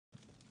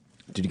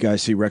Did you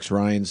guys see Rex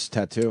Ryan's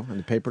tattoo in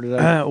the paper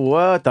today?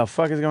 What the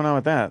fuck is going on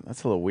with that?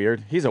 That's a little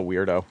weird. He's a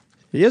weirdo.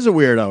 He is a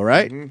weirdo,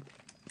 right?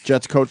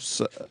 Jets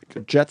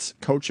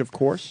coach, of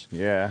course.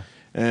 Yeah.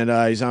 And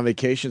he's on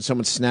vacation.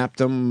 Someone snapped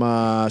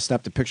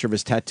a picture of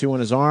his tattoo on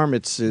his arm.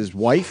 It's his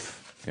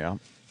wife. Yeah.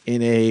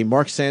 In a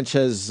Mark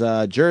Sanchez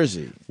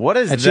jersey. What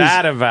is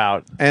that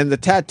about? And the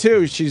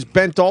tattoo, she's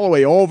bent all the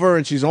way over,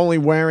 and she's only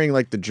wearing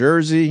like the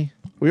jersey.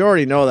 We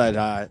already know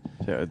that.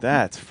 Dude,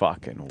 that's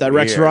fucking that weird,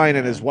 Rex Ryan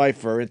and man. his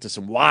wife are into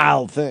some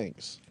wild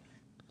things.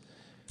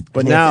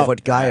 But Isn't he now, a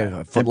foot guy,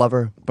 a foot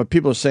lover. But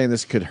people are saying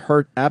this could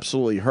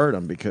absolutely hurt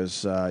him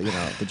because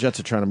the Jets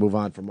are trying to move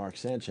on from Mark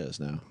Sanchez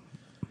now.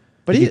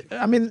 But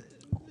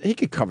he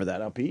could cover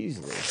that up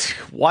easily.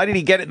 Why did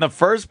he get it in the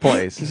first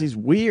place? Because he's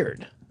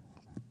weird.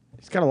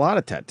 He's got a lot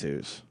of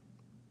tattoos.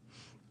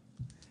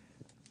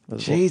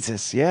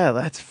 Jesus, yeah,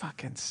 that's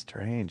fucking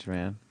strange,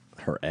 man.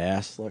 Her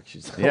ass, look,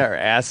 her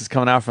ass is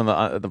coming out from the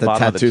bottom of the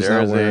tattoo's jersey.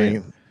 not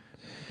wearing.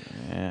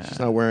 Yeah. She's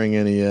not wearing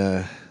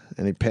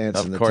any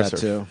pants in the course,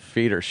 tattoo. her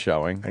feet are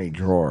showing. Any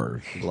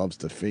drawers. He loves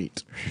the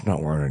feet. She's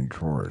not wearing any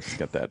drawers. He's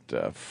got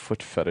that foot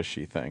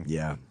fetishy thing.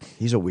 Yeah,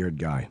 he's a weird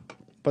guy.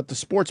 But the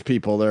sports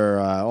people, they're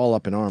all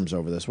up in arms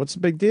over this. What's the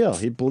big deal?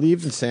 He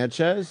believed in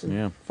Sanchez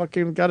and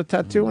fucking got a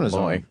tattoo on his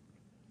arm.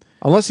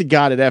 Unless he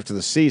got it after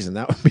the season.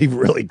 That would be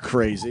really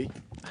crazy.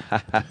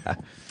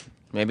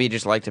 Maybe he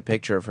just liked a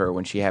picture of her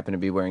when she happened to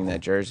be wearing that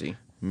jersey.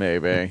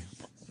 Maybe.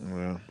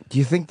 Yeah. Do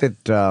you think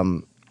that?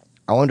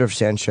 I wonder if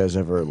Sanchez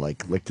ever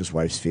licked his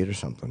wife's feet or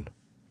something.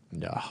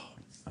 No.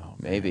 Oh,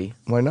 maybe.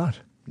 Why not?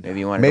 Maybe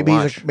he wanted to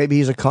watch. Maybe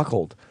he's a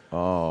cuckold.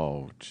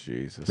 Oh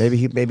Jesus.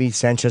 Maybe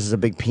Sanchez is a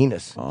big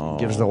penis.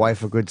 Gives the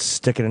wife a good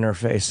sticking in her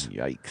face.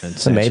 Yikes. And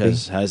So maybe.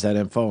 Sanchez has that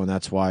info, and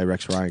that's why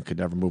Rex Ryan could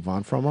never move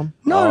on from him?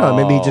 No,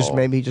 maybe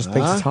he just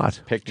thinks it's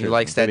hot. Pictures He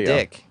likes and that video.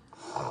 dick.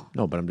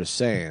 No, but I'm just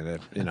saying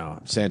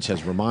that,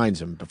 Sanchez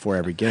reminds him before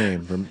every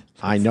game,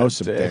 I know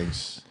some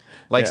things.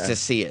 Likes to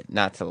see it,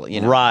 not to,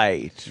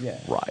 Right.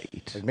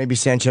 Right. Like maybe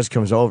Sanchez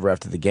comes over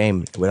after the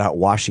game without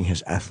washing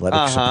his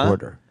athletic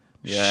supporter.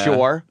 Yeah.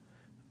 Sure.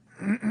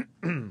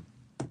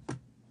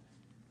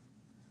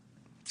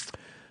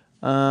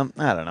 I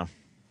don't know.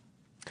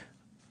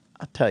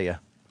 I'll tell you.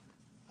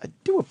 I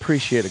do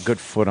appreciate a good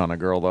foot on a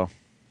girl, though.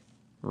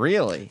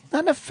 Really?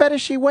 Not in a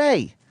fetishy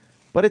way,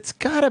 but it's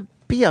gotta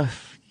be you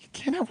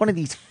can't have one of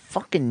these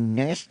fucking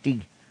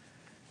nasty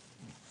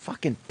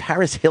fucking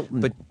Paris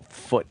Hilton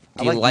foot.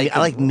 Do you like I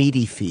like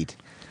meaty feet.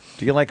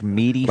 Do you like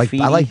meaty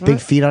feet? I like big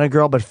feet on a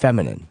girl, but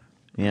feminine.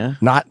 Yeah.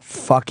 Not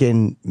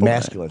fucking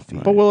masculine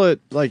feet. But will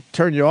it,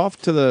 turn you off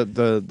to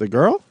the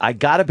girl? I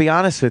gotta be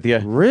honest with you.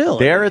 Really?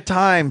 There are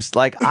times,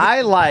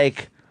 I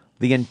like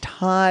the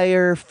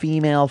entire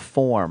female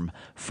form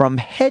from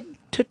head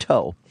to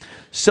toe.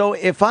 So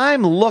if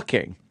I'm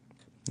looking,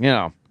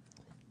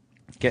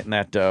 getting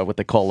that, what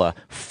they call a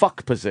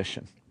fuck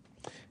position,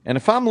 and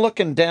if I'm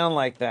looking down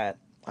like that,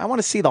 I want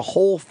to see the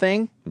whole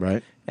thing.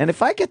 Right. And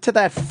if I get to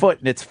that foot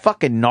and it's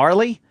fucking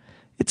gnarly,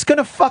 it's going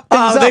to fuck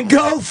things up. Then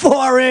go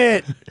for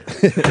it!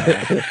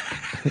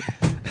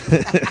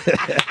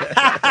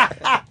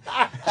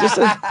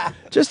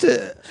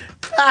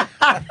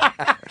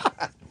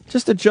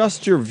 Just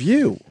adjust your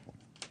view.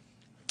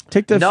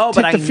 Take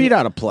the feet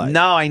out of play.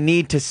 No, I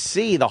need to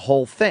see the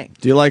whole thing.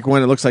 Do you like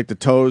when it looks like the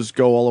toes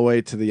go all the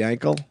way to the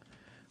ankle?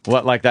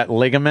 What, like that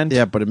ligament?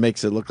 Yeah, but it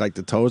makes it look like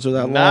the toes are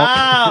that No.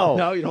 long.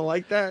 No, you don't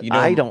like that?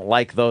 I don't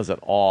like those at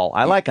all.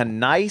 I like a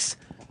nice,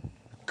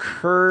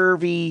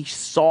 curvy,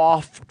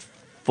 soft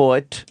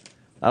foot.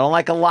 I don't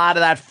like a lot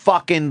of that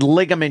fucking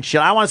ligament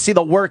shit. I want to see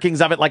the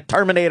workings of it like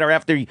Terminator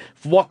after he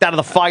walked out of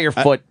the fire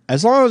foot.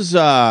 As long as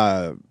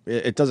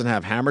it doesn't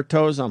have hammer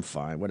toes, I'm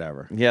fine.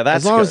 Whatever. Yeah,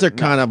 that's as long as good. they're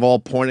kind of all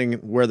pointing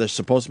where they're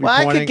supposed to be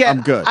Well, pointing.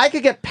 I'm good. I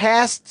could get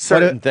past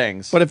certain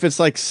things. But if it's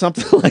like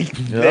something like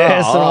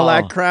this and all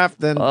that crap,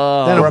 then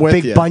Or I'm a with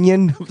big you.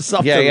 bunion.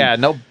 Something. yeah,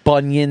 no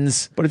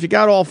bunions. But if you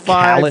got all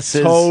five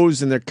Calluses.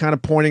 toes and they're kind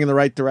of pointing in the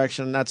right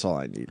direction, that's all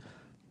I need.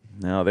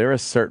 No, there are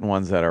certain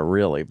ones that are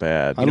really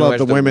bad. I love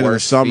the women in the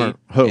summer.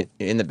 Who?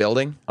 In the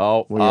building?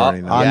 Oh, We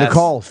already know. yes.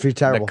 Nicole, feet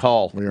terrible.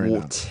 Nicole. We already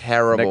know.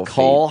 Terrible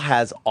Nicole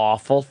has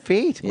awful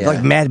feet. Yeah.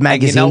 Like Mad And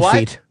Magazine you know what?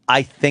 feet.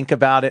 I think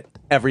about it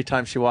every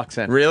time she walks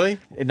in. Really?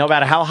 No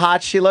matter how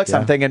hot she looks,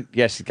 I'm thinking,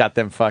 yeah, she's got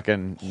them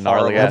fucking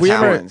gnarly ass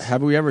Horrible.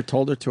 Have we ever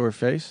told her to her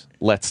face?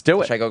 Let's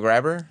do it. Should I go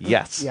grab her?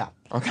 Yes. Yeah.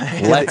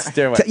 Okay. Let's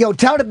do it. Yo,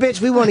 tell the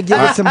bitch we want to give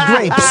her some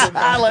grapes.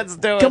 Let's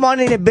do it. Come on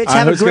in here, bitch. All right,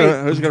 Have a who's grape.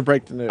 Who's gonna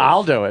break the news?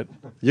 I'll do it.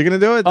 You're gonna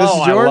do it. This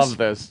is yours. I love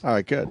this. All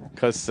right, good.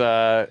 Because,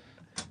 I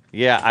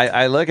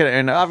look at it,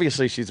 and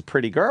obviously she's a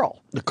pretty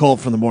girl. Nicole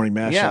from the morning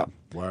mashup. Yeah.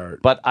 Word.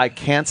 But I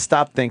can't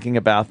stop thinking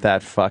about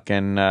that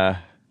fucking,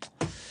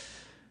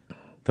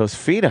 those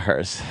feet of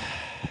hers.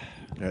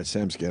 Yeah,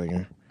 Sam's getting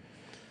her.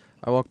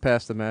 I walked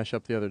past the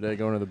mashup the other day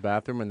going to the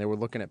bathroom, and they were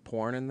looking at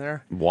porn in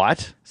there.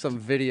 What? Some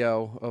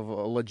video of a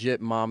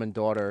legit mom and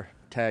daughter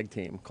tag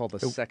team called the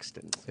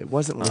Sextons. It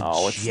wasn't legit.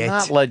 Oh, it's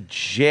not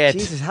legit.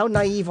 Jesus, how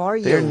naive are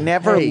you? They're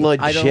never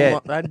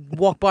legit. I'd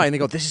walk by and they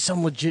go, "This is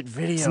some legit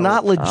video." It's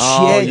not legit.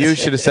 Oh, you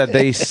should have said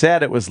they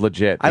said it was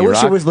legit. I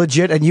wish it was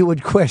legit and you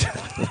would quit.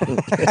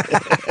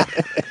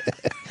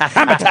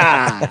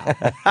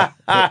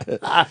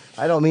 I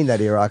don't mean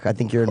that, Iraq. I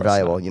think you're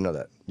invaluable. You know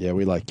that. Yeah,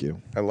 we like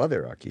you. I love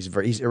Iraq. He's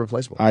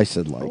irreplaceable. I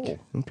said like. Okay.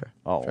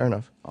 Oh, Fair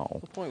enough. Oh,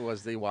 The point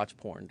was they watch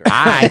porn.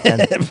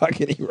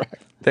 Fucking Iraq.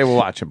 they were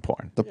watching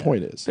porn. The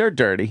point is, They're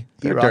dirty.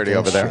 They're Iraq dirty ain't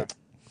over there. shit.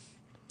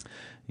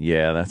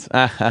 Yeah,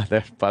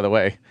 that's. By the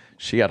way,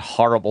 she had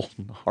horrible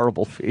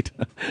feet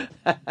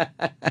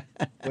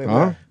Wait,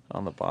 huh?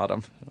 on the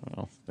bottom.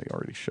 Well, they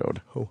already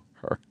showed her.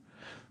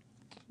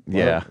 Why-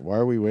 Yeah, Why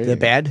are we waiting? They're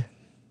bad?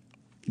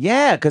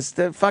 yeah, because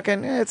the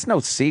fucking it's no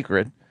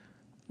secret.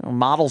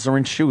 Models are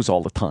in shoes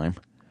all the time.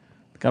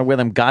 Gotta wear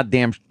them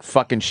goddamn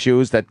fucking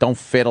shoes that don't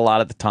fit a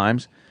lot of the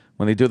times.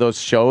 When they do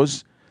those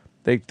shows,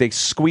 they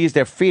squeeze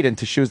their feet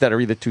into shoes that are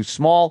either too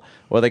small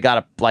or they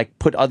gotta like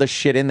put other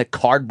shit in the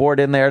cardboard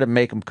in there to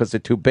make them because they're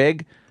too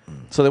big.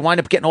 So they wind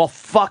up getting all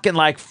fucking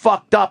like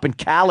fucked up and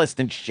calloused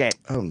and shit.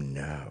 Oh,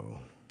 no.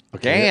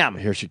 Okay, Damn.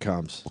 Here she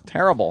comes.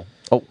 Terrible.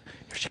 Oh,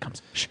 here she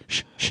comes. Shh,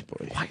 shh, shh.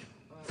 Quiet.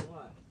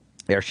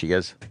 There she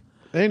is.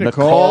 Hey,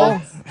 Nicole.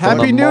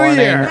 Happy The New morning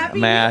Year. Happy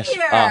mash New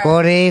Year. up.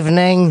 Good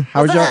evening.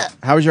 How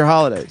was your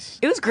holidays?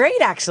 It was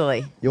great,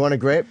 actually. You want a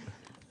grape?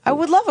 I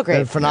would love a They're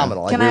grape.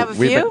 phenomenal. Can I have a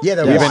We've few? been, Yeah,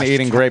 they're we've been washed.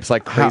 eating grapes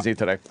like crazy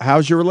today.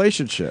 How's your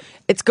relationship?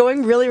 It's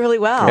going really, really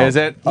well. Is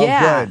it? Oh,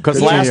 Yeah. good. Because Good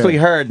to last hear. we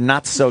heard,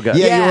 not so good.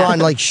 Yeah, you were Yeah. on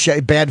like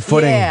bad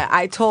footing. Yeah,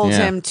 I told Yeah.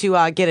 him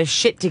to get his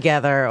shit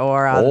together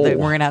or Oh. we're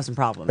going to have some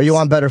problems. Are you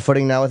on better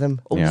footing now with him?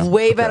 Yeah.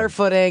 Way better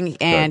footing,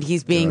 and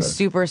he's being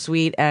super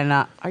sweet. And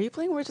are you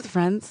playing Words with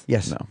Friends?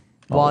 Yes. No.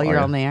 While Oh, you're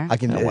yeah. on the air? I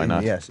can. No, why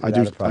not? Yes. I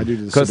do. without a problem. I do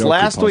the Because Sudoku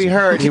last we puzzle.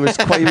 heard, he was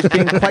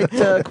being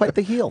quite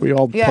the heel. we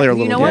all Yeah, play our you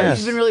little know what? games.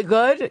 He's been really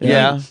good.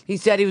 Yeah. He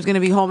said he was going to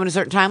be home at a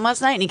certain time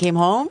last night, and he came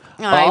home.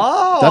 And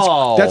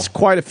That's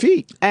quite a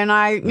feat.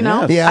 I you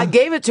know, Yeah. I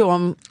gave it to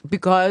him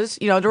because,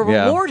 to Yeah.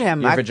 reward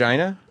him. Your I-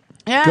 vagina?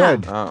 Yeah.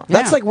 Good. Oh.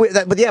 That's Yeah.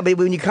 like, but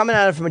when you're coming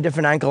at it from a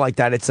different angle like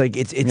that, it's like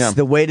it's Yeah.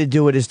 the way to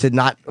do it is to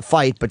not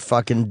fight, but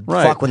fucking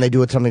Right. fuck when they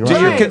do it something Do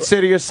wrong. you Right.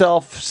 consider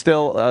yourself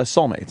still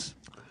soulmates?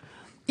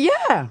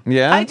 Yeah.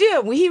 Yeah? I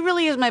do. He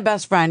really is my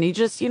best friend. He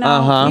just,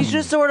 he's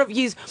just sort of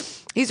he's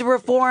a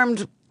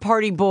reformed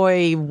party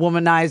boy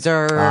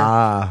womanizer.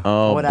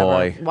 Oh, whatever.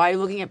 boy. Why are you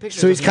looking at pictures?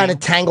 So he's of kind me? of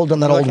tangled on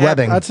that old Look,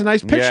 webbing. That's a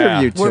nice picture Yeah.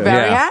 of you two. We're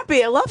very Yeah.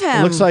 happy. I love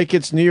him. Looks like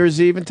it's New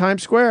Year's Eve in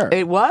Times Square.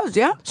 it was.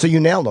 Yeah, So you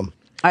nailed him.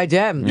 I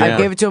did. Yeah. I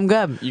gave it to him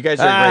good. You guys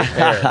are a great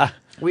pair.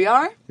 We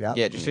are.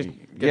 Yeah, just a good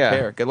Yeah.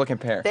 pair. Good looking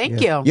pair. Thank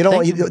you. You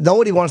know, Thank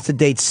nobody wants to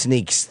date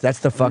sneaks. That's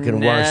the fucking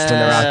worst when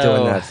they're out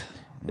doing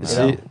that.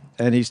 See,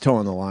 and he's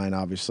towing the line,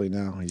 obviously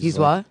now. He's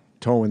like, what?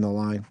 Towing the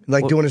line.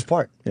 Like doing his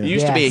part. He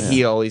used to be a Yes.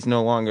 heel. He's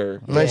no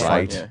longer. Nice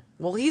Right. fight. Yeah.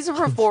 Well, he's a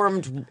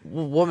reformed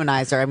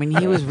womanizer. I mean,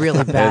 he was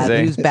really bad. he?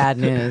 He was bad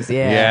news.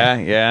 Yeah.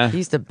 Yeah. He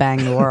used to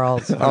bang the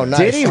world. Oh, nice.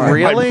 Did he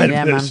really? Might have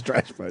Yeah, been a man.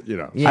 stretch, but you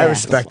know, Yeah. I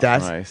respect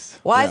that. Nice.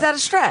 Why is that a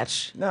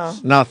stretch? No.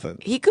 nothing.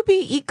 He could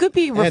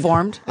be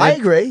reformed. I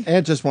agree.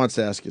 Ant just wants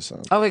to ask you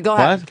something. Okay, go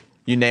ahead. What?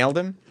 You nailed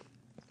him?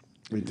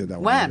 We did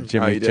that When? one.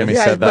 Jimmy, you did? Jimmy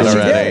Yeah, said that but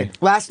you already. did.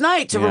 Last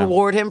night to Yeah.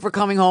 reward him for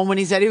coming home when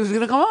he said he was going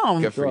to come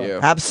home. Good for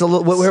you.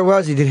 Absolutely. Where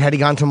was he? Had he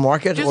gone to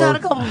market? Just or had a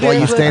couple beers. while you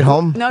with- stayed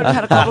home? No, just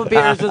had a couple of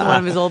beers with one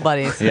of his old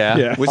buddies. Yeah.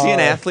 Yeah. Was he an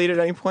athlete at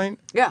any point?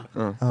 Yeah.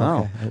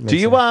 Oh. Do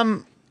you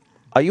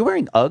Are you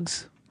wearing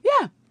Uggs?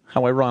 Yeah.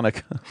 How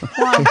ironic.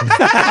 Why?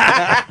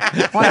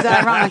 Why is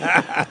that ironic?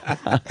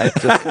 I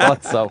just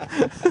thought so.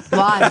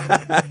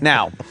 Why?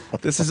 Now,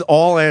 This is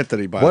all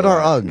Anthony, by What the way.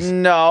 are Uggs?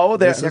 no,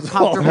 they're They're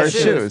comfortable her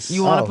shoes. shoes.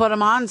 You want to Oh. put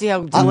them on, see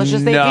how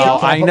delicious they no, feel?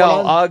 I know Put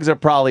 'em on? Uggs are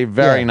probably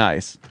very Yeah.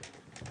 nice.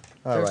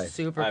 All They're right.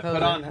 super Put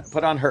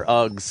cozy. on her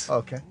Uggs.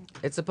 Okay.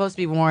 It's supposed to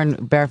be worn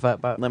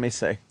barefoot, but Let me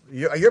see.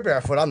 You're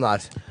barefoot. I'm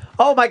not.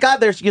 Oh my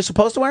God, you're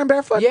supposed to wear them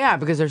barefoot? yeah,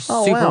 because they're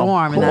Oh, super wow.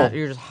 warm Cool. and that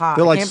you're just hot.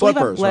 They're like I can't believe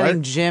slippers, I'm letting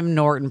right? Jim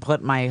Norton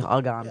put my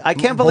Ugg on. I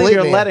can't believe Believe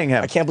you're me, letting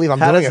him. I can't believe I'm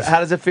how doing does, it. How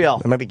does it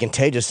feel? It might be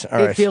contagious. All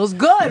It right. feels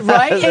good,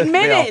 right? does it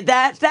Admit feel? it.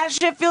 That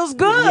shit feels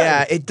good.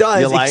 Yeah, it does.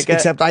 You like it?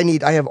 Except I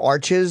have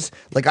arches.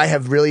 Like I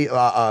have really.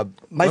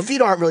 My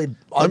feet aren't really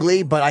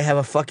ugly, but I have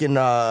a fucking.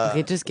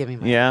 Okay, just give me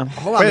my. Yeah.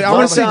 Hold on. Wait, I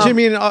want to see Well,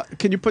 Jimmy in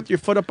can you put your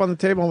foot up on the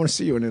table? I want to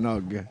see you in an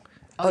Ugg.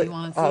 Oh, you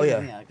want to see? oh, yeah.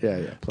 me? Yeah,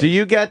 yeah. Do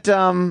you get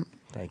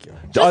Thank you.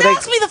 Just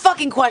ask me the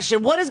fucking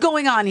question. What is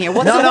going on here?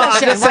 What's No, the no, I'm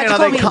question? just Why'd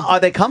saying, you call me- are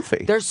they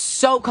comfy? They're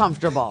so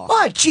comfortable.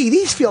 Oh, gee,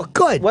 these feel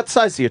good. What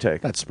size do you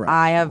take? That's spread.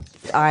 I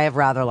have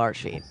rather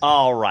large feet.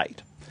 All right.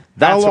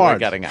 That's what we're large?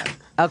 getting at.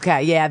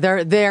 Okay, yeah,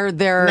 they're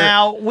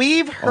Now,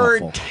 we've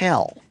heard Awful.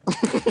 tell.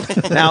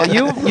 Now,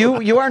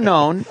 you are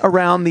known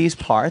around these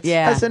parts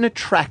Yeah. as an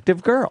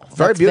attractive girl.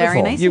 Very That's beautiful.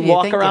 very nice. You of you,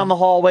 walk thank around you. the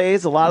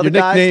hallways. A lot of Your the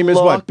guys nickname is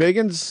look. what?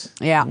 Biggins?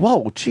 Yeah.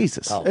 Whoa,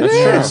 Jesus. It That's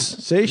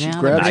is. true. See, she Yeah,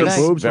 grabs nice.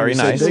 her boobs. Very when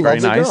you say nice, big. very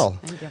Lovely nice. girl.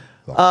 Thank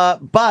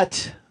you.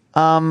 But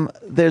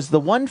there's the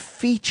one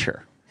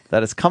feature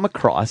that has come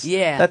across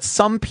Yeah. that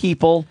some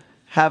people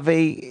have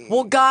a...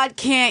 Well, God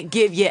can't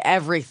give you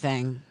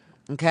everything.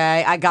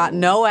 Okay? I got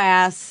no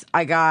ass.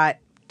 I got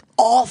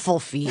awful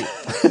feet.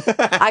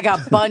 I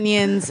got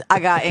bunions. I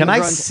got Can I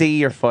ingrown- see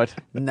your foot?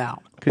 No.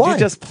 Could you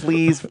just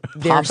please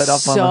They're pop it up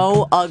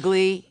so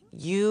ugly.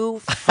 You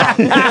fuck.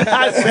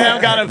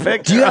 Sam got a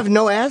picture. Do you have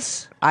no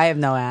ass? I have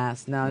no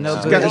ass. No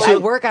booty. got- I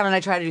work on it. I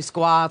try to do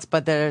squats,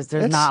 but there's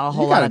not a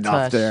whole you got lot of enough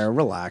tush. there.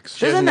 Relax.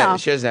 There's enough.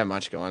 She doesn't have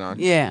much going on.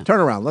 Yeah. Turn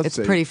around. Let's It's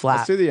see. pretty flat.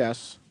 Let's see the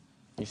S.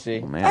 You see?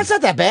 Man. That's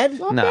not that bad.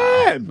 No,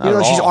 bad. not You know,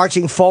 at she's all.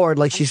 arching forward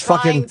like she's Trying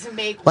fucking to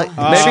make like.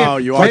 one. Oh,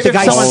 you are maybe if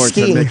forward someone's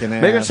to skiing. make an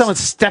Maybe if ass. someone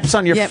steps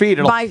on your Yeah, feet,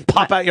 it'll my-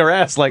 pop out your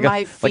ass like My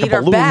a feet like a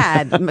are balloon.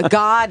 bad.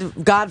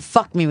 God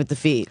fucked me with the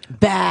feet.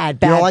 Bad,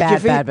 You don't bad, like your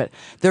bad, feet? bad. But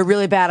they're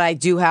really bad. I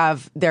do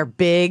have. They're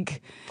big.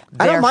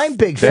 I don't mind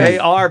big feet. They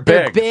are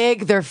They're big.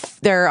 big. They're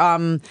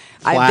Flat.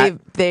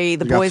 the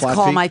got boys flat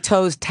call feet? my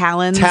toes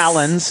talons.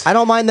 Talons. I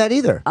don't mind that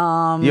either.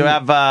 You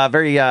have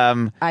very I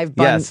have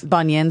yes.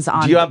 bunions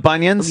on. Do you have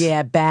bunions?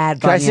 Yeah,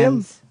 bad Can I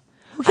bunions. see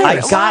 'em? I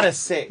cares? gotta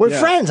see. We're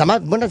friends.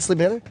 We're not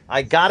sleeping together.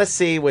 I gotta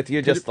see with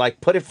you. Just like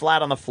put it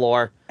flat on the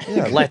floor.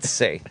 Let's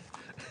see.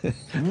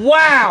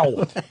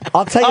 Wow.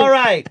 I'll tell you. All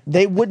right.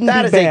 They wouldn't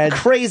That be is bad. a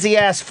crazy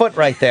ass foot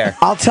right there.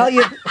 I'll tell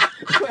you,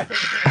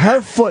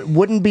 her foot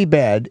wouldn't be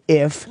bad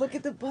if Look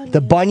at the bunion.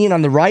 the bunion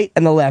on the right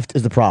and the left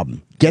is the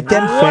problem. Get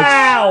them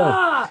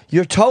Wow. fixed.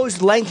 Your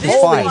toes length is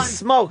Holy fine.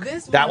 smoke.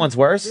 This That one's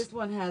worse? This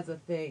one has a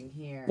thing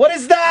here. What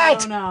is that? I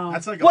don't know.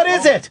 That's like What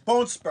is it?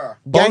 Bone spur.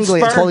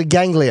 Ganglion. It's spur? called a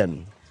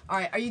ganglion. All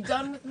right, are you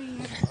done with me?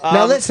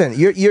 Now listen,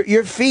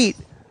 your feet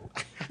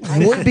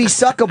would be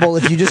suckable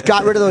if you just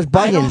got rid of those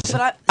bunions.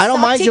 But I don't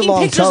stop mind your taking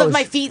long pictures toes. of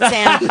my feet,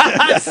 Sam.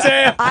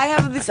 Sam. I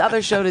have this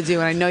other show to do,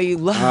 and I know you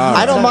love.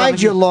 I don't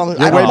mind your long. I You're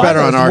don't way mind better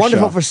those. on our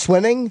Wonderful show. for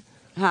swimming.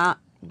 Huh?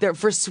 They're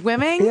for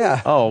swimming.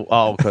 Yeah.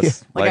 Oh,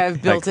 because Like I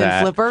have built-in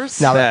that. flippers.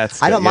 Now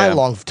That's I good, don't mind yeah.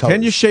 long toes.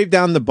 Can you shave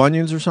down the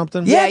bunions or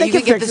something? Yeah, Yeah, they you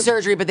can can get fix the it.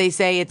 surgery, but they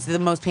say it's the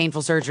most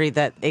painful surgery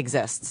that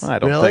exists. I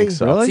don't Really? think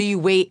so. Really? So you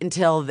wait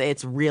until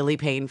it's really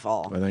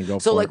painful. And then go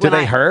so for like it. Do when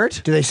they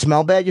hurt? Do they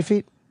smell bad? Your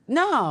feet?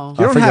 No.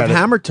 You don't forget have it.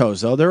 hammer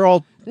toes though. They're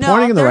all No,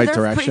 pointing in the they're- right they're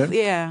direction.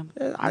 pretty- yeah.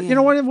 You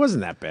know what? It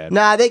wasn't that bad.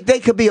 Nah, they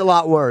could be a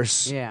lot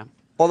worse. Yeah.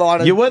 Although I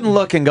don't, You wouldn't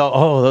look and go,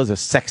 oh, those are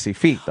sexy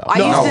feet, though.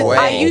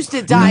 I used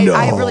to dive.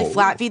 I have really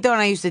flat feet though,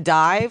 and I used to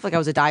dive. Like I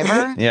was a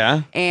diver.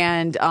 Yeah.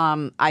 And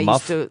I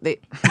Muff? used to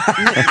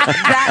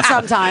that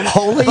sometimes.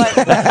 Holy.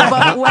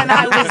 But when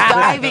I was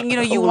diving,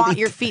 you want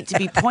your feet to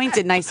be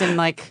pointed, nice and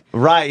like.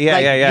 Right, yeah,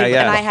 like, yeah.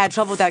 And I had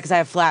trouble with that because I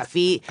have flat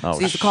feet. Oh, so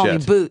they used to call me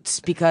shit. boots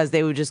because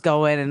they would just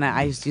go in, and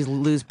I used to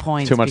lose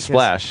points. Too much because-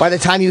 splash. by the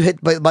time you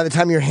hit, by the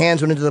time your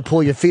hands went into the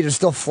pool, your feet are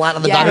still flat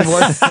on the diving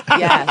board.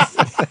 Yes,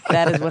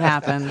 that is what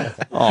happened.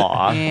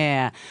 Aw.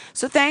 Yeah.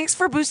 So thanks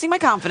for boosting my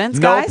confidence,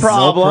 No guys.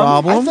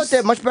 problem. I thought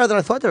they're much better than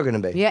I thought they were going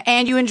to be. Yeah,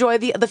 and you enjoy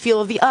the feel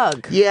of the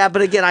UGG. Yeah,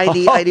 but again, I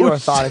need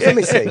orthotics. Let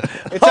me see.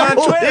 It's on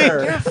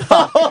Twitter.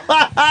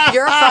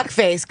 You're a fuck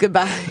face.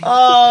 Goodbye.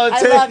 Oh,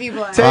 I love you,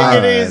 boy. Take All it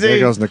right, easy. there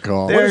goes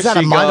Nicole. There What is that?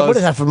 she What goes.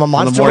 is that from a On the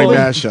monster morning movie?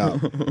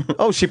 mashup.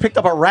 Oh, she picked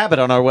up a rabbit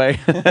on our way.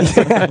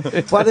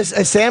 Well, this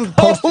Sam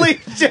posted. Holy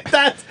shit,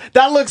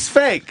 that looks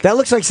fake. That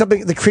looks like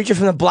something the creature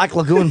from the Black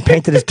Lagoon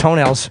painted his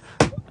toenails.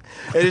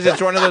 It is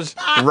just one of those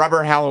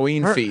rubber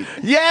Halloween feet.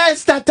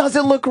 Yes, that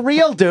doesn't look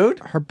real, dude.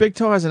 Her big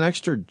toe has an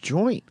extra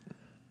joint.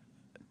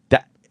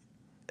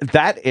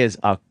 That is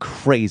a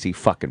crazy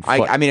fucking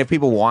foot. I mean, if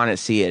people want to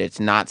see it, it's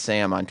not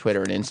Sam on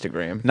Twitter and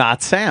Instagram.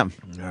 Not Sam,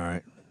 All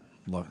right.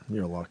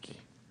 You're lucky.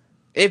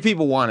 If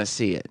people want to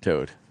see it.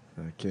 dude.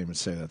 I can't even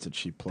say that's a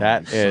cheap plug.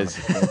 That you is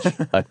son of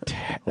a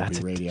bitch. that's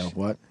Opie a radio.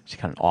 What? She's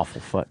got an awful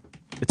foot.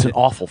 It's an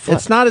awful foot.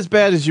 It's not as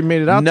bad as you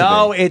made it out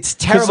No, to be. it's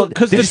terrible.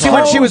 Because Did you see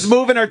when she was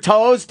moving her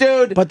toes,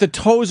 dude? But the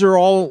toes are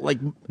all like,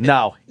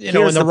 No, you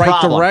know, here's in the right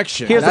problem.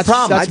 direction. Here's That's- the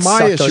problem. That's I'd my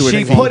suck issue those with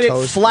She feet. put it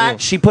Toes. flat.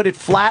 Ugh. She put it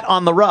flat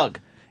on the rug.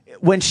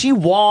 When she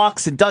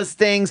walks and does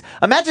things,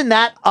 imagine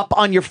that up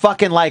on your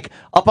fucking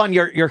up on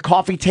your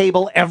coffee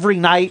table every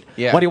night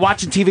when you're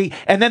watching TV,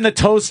 and then the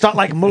toes start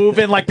like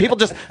moving, like people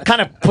just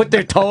kind of put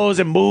their toes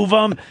and move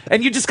them,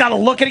 and you just gotta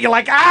look at it. You're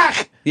like,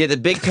 ah, Yeah, the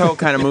big toe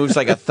kind of moves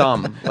like a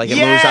thumb, like it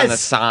moves on the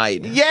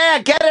side. Yeah,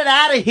 get it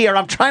out of here.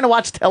 I'm trying to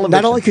watch television.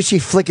 Not only could she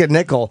flick a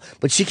nickel,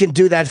 but she can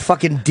do that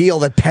fucking deal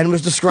that Penn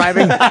was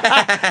describing.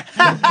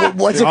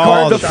 What's it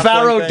called? the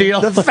Pharaoh deal.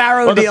 The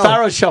Pharaoh Or deal. The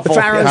Pharaoh shuffle.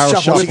 The Pharaoh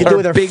shuffle. She can do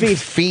with her big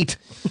feet.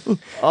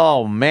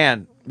 Oh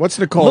man. What's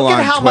Nicole Look on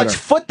at how Twitter? much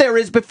foot there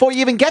is before you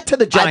even get to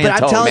the giant But I'm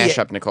toe. telling Mash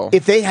you, up, Nicole.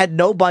 if they had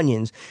no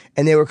bunions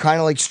and they were kind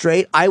of like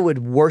straight, I would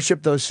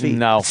worship those feet.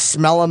 No.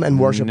 Smell them and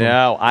worship them.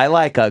 No, I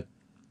like a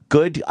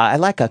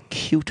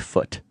cute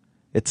foot.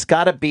 It's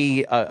got to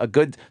be a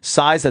good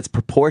size that's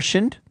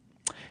proportioned,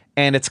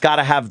 and it's got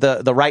to have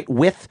the right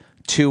width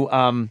to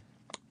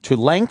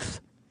length,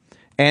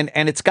 and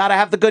it's got to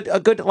have a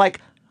good like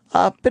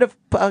a bit of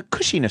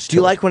cushiness. Do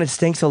you like when it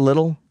stinks a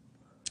little?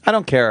 I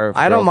don't care. If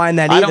I don't mind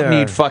that I don't either.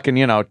 need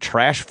fucking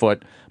trash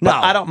foot. But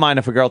No. I don't mind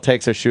if a girl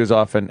takes her shoes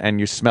off and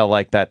you smell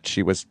like that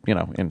she was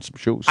in some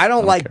shoes. I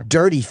don't like care.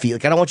 dirty feet.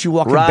 Like I don't want you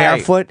walking Right.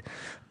 barefoot.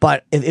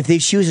 But if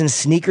these shoes and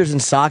sneakers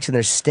and socks and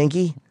they're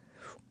stinky,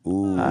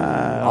 ooh,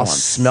 I'll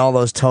smell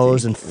those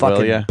toes and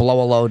fucking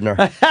blow a load in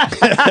her.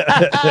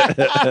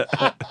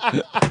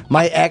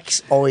 My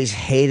ex always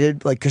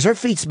hated, like, because her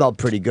feet smelled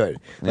pretty good,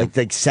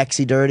 like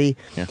sexy dirty.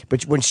 Yeah.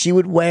 But when she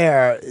would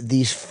wear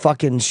these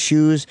fucking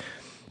shoes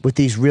with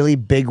these really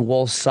big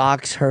wool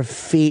socks, her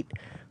feet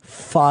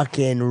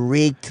fucking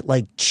reeked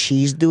like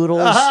cheese doodles.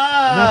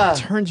 That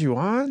turned you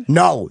on?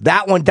 No,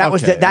 that one.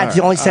 That's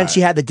the only sense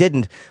she had that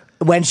didn't.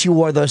 When she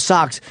wore those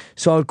socks,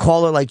 so I would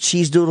call her like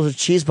cheese doodles or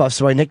cheese puffs.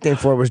 So my nickname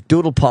for her was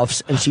Doodle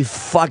Puffs, and she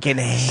fucking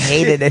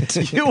hated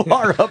it. You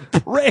are a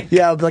prick.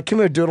 Yeah, I'd be like, "Come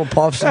here, Doodle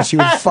Puffs," and she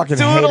would fucking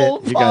hate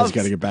it. You guys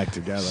got to get back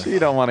together. You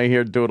don't want to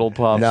hear Doodle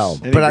Puffs. No,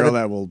 Any girl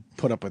that will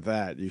put up with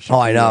that, you should. Oh,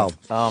 I know.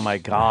 Oh my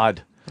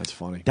God. That's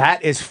funny.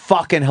 That is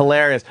fucking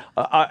hilarious.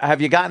 Have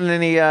you gotten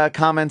any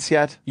comments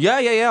yet? Yeah.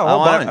 A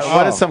whole bunch.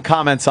 What are some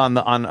comments on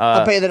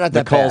I'll bet they're not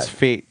that Nicole's bad.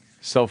 feet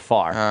so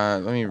far?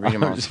 Let me read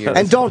them off here.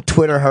 And don't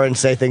Twitter her and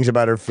say things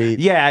about her feet.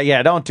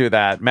 Yeah, don't do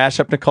that. Mash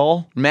up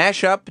Nicole?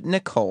 Mash up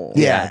Nicole.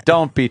 Yeah.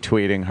 Don't be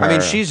tweeting her. I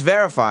mean, she's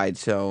verified,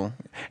 so.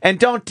 And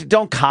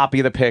don't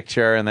copy the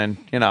picture and then,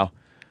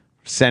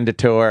 send it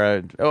to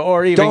her,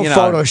 or even Don't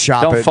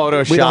Photoshop don't it.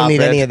 Photoshop We don't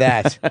need it. any of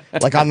that.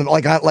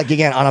 like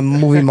again on a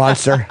movie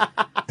monster.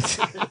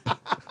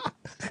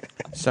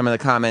 Some of the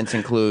comments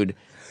include,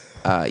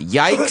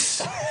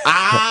 "Yikes!"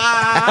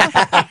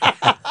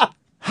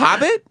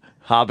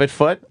 Hobbit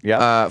foot.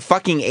 Yeah.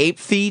 Fucking ape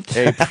feet.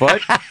 Ape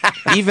foot.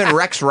 Even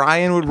Rex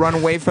Ryan would run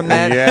away from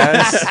that.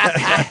 Yes.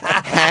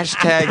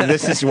 Hashtag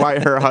this is why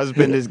her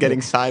husband is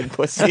getting side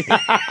pussy.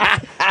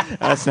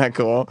 That's not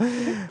cool.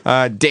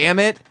 Damn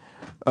it.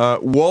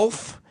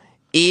 Wolf.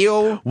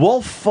 Eel.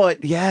 Wolf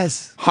foot.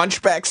 Yes.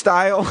 Hunchback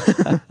style.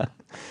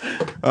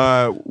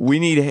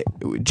 We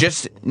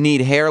just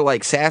need hair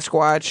like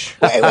Sasquatch.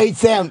 Wait,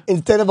 Sam.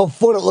 Instead of a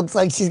foot, it looks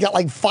like she's got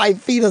like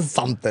 5 feet or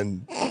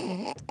something.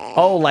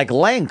 Oh, like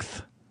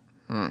length.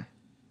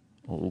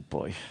 Oh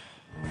boy.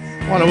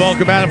 Want to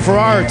welcome Adam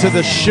Ferrara to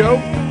the show,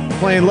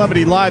 playing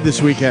Levity Live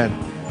this weekend,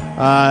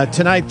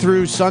 tonight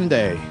through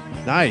Sunday.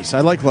 Nice.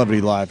 I like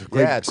Levity Live.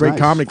 Great, Yeah, it's great nice.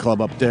 comedy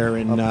club up there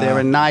in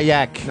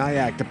Nyack.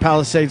 Nyack, the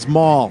Palisades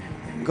Mall.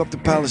 Go up to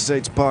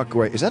Palisades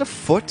Parkway. Is that a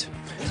foot?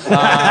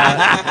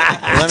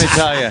 Let me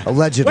tell you.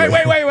 Allegedly.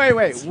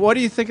 Wait. What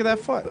do you think of that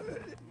foot?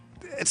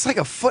 It's like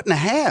a foot and a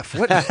half.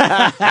 What?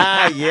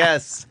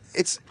 Yes.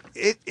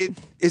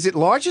 Is it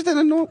larger than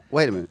a normal?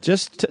 Wait a minute.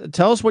 Just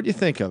tell us what you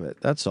think of it.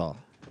 That's all.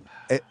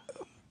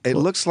 It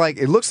looks like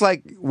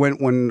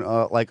when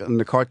like in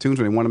the cartoons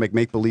when they want to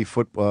make believe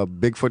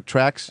Bigfoot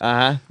tracks.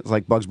 It's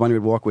like Bugs Bunny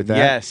would walk with that.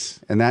 Yes.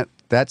 And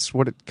that's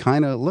what it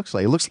kind of looks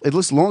like. It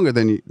looks longer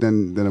than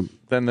the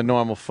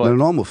normal foot. Than a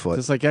normal foot.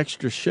 There's like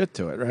extra shit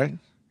to it, right?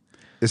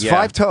 There's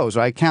 5 toes.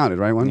 I counted,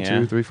 right? 1,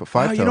 2, 3, 4,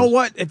 5 toes. You know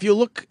what? If you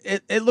look,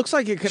 it looks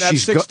like it could have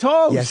 6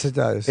 toes. Yes, it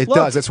does. It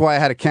does. That's why I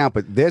had to count.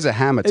 But there's a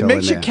hammer toe It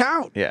makes in you there.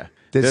 count. Yeah.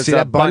 There's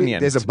a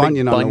bunion. There's a It's big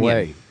bunion on the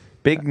way.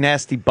 Big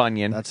nasty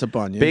bunion. That's a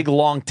bunion. Big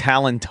long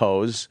talon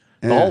toes.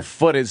 The Yeah. whole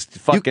foot is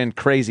fucking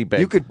crazy big.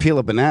 You could peel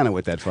a banana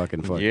with that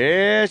fucking foot.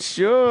 Yeah,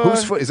 sure.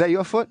 Whose foot? Is that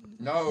your foot?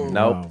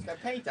 Nope.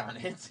 Got paint on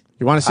it.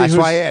 You want to see? That's whose,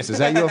 why I asked. Is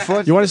that your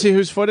foot? You want to see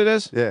whose foot it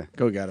is? Yeah.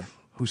 Go get her.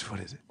 Whose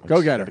foot is it?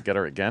 Go get her. Get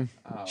her again.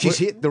 She's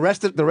here. The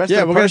rest of Yeah, the we're going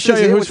to person's show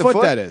you here whose with the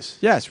foot that is.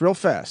 Yes, real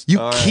fast.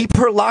 You keep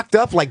her locked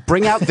up, like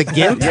bring out the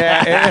gimp.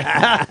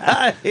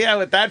 Yeah,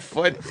 with that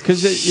foot.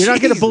 Because you're not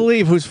going to Jesus.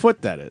 believe whose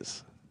foot that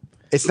is.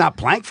 It's not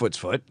Plankfoot's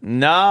foot.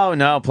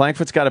 No.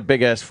 Plankfoot's got a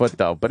big ass foot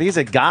though, but he's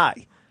a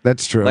guy.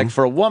 That's true. Like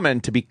for a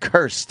woman to be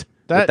cursed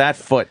with that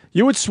foot.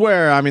 You would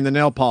swear. I mean, the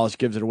nail polish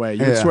gives it away. You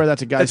would Yeah. swear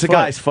that's a guy's It's a foot.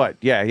 guy's foot.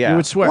 Yeah. You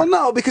would swear. well,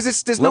 no, because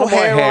there's no Little more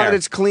hair, hair. on it.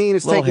 It's clean.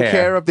 It's Little taken hair.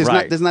 care of.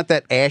 Right. There's not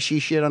that ashy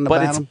shit on the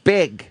But bottom. it's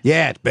big.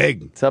 Yeah, it's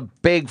big. It's a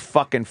big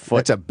fucking foot.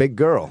 That's a big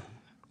girl.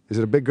 Is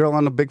it a big girl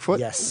on the big foot?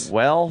 Yes.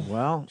 Well,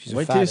 Well, She's a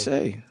wait till you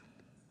fatty. see.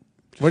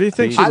 What do you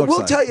think she I looks will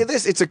like? tell you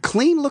this: it's a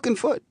clean looking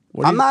foot.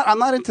 What do I'm you-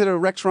 not into the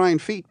Rex Ryan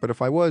feet, but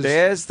if I was,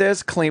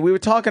 there's clean. We were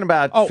talking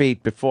about Oh.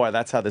 feet before.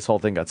 That's how this whole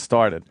thing got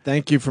started.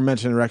 Thank you for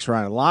mentioning Rex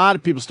Ryan. A lot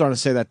of people starting to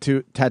say that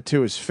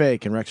tattoo is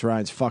fake and Rex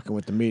Ryan's fucking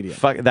with the media.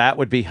 Fuck, that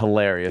would be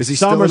hilarious. is he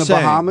Some still are in the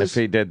saying Bahamas?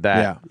 if he did that?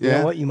 Yeah. You Yeah.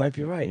 know what? You might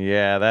be right.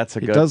 Yeah, that's a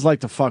He good. does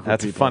like to fuck with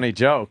That's a people. funny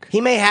joke. He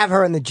may have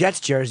her in the Jets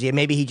jersey, and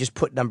maybe he just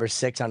put number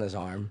 6 on his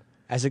arm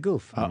as a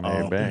goof.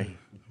 Maybe.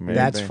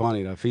 That's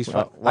funny though. If he's,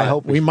 I what?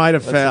 hope We might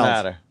have What's the failed.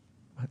 matter?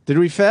 Did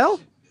we fail?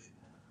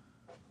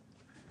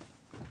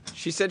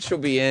 She said she'll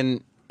be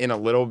in a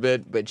little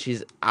bit, but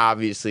she's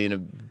obviously in a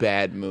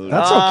bad mood.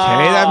 That's okay.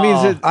 That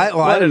means it. I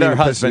What didn't did her even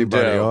piss husband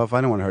anybody do? off.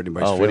 I don't want to hurt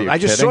anybody's Oh, what are feelings. you I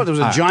just kidding? saw there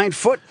was a giant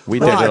foot. We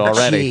did it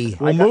already. Gee.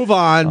 We'll move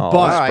on, but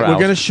that's we're proud.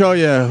 going to show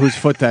you whose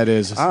foot that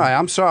is. All right,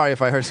 I'm sorry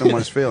if I hurt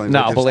someone's feelings. I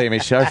No, just- believe me,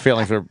 her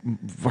feelings were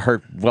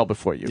hurt well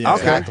before you. Yeah.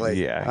 Okay.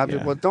 Exactly. Yeah.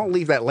 yeah. Well, don't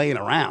leave that laying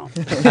around.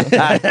 That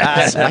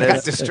I got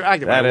is-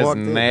 distracted. that when I is walked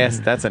in.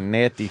 nasty. That's a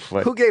nasty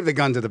foot. Who gave the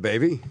gun to the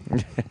baby?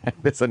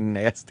 That's a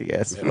nasty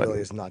ass It foot. really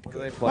is not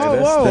good.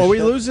 Whoa, are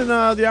we losing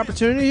the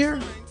opportunity here?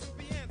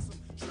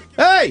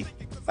 Hey!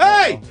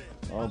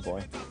 Oh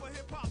boy.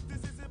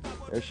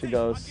 There she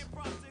goes.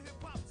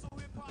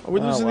 Are we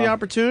losing the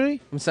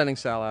opportunity? I'm sending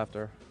Sal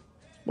after.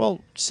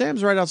 Well,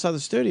 Sam's right outside the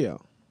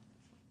studio.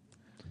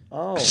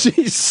 Oh.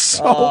 She's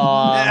so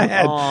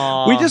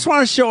mad. We just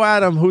want to show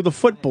Adam who the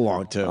foot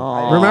belonged to.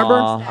 Remember?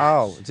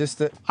 Oh, just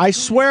the. I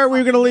swear we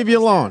were going to leave you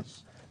alone.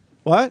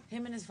 What?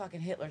 Him and his fucking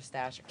Hitler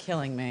stash are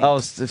killing me. Oh,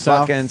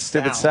 fucking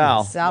stupid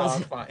Sal.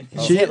 Sal's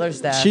She, Hitler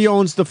stash. she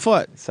owns the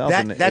foot. Sal's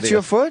an That's idiot.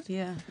 your foot?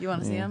 Yeah, you want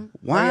to see him?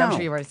 Wow. Oh, yeah, I'm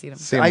sure you've already seen him.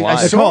 See him I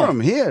live. saw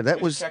him here.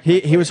 That was.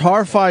 He was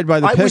horrified by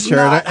the I was picture.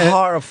 not and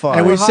horrified.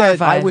 And we We're said,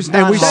 horrified. I was and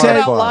not we Check it said,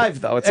 out live,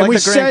 though. It's and like we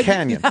the Grand said-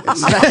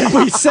 Canyon.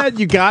 we said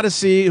you got to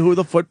see who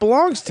the foot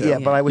belongs to. Yeah,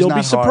 but I was You'll not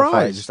be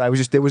surprised. horrified. I was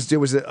just. It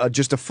was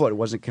just a foot. It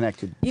wasn't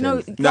connected. You know,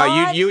 No,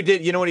 God- you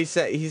did. You know what he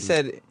said? He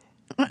said,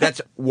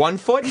 "That's 1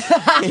 foot."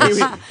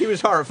 he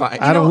was horrified.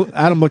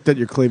 Adam looked at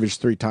your cleavage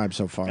 3 times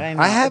so far. know,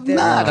 I have did.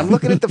 not. I'm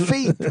looking at the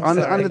feet on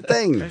the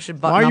thing. I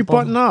should Why are you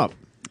button button up?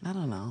 I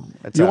don't know.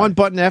 That's You all right.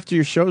 unbutton after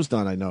your show's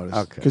done, I noticed.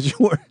 Okay. Because you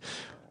were.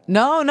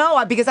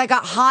 No, because I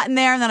got hot in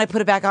there and then I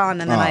put it back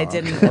on and then I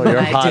didn't. Oh, you're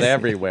I hot just-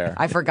 everywhere.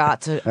 I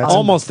forgot to.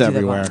 Almost do that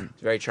everywhere. button.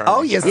 Very charming.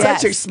 Oh, you're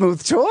Yes. such a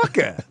smooth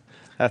talker.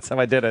 That's how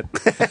I did it.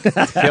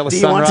 Tequila Do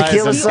you want sunrise.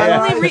 tequila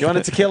sunrise? Do you want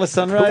a tequila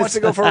sunrise? Who wants to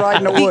go for a ride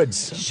in the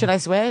woods? Should I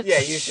switch? Yeah,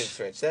 you should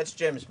switch. That's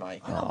Jim's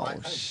mic. Oh,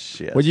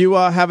 shit. Would you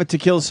have a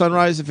tequila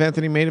sunrise if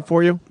Anthony made it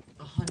for you?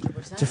 100%.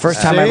 It's the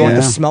first time I ever went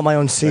to Yeah. smell my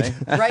own seat.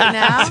 Right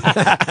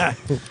now,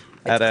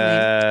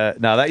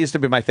 No, that used to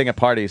be my thing at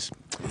parties.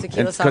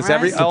 tequila Because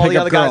sunrise. all the pick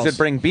up other guys girls. would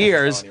bring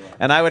beers,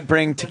 and I would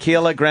bring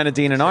tequila,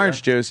 grenadine, and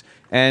orange juice,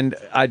 and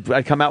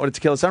I'd come out with a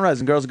tequila sunrise,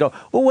 and girls would go,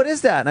 "Well, what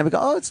is that?" And I would go,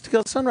 "Oh, it's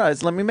tequila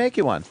sunrise. Let me make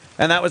you one."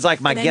 And that was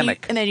like my And then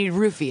gimmick. and then you'd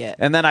roofie it.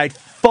 And then I'd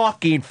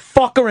fucking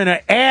fuck her in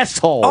her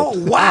asshole. Oh,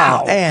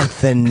 wow.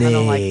 Anthony. I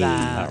don't like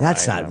that.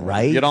 That's not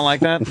right. You don't like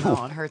that?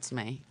 No, it hurts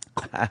me.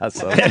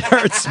 So, It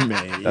hurts me.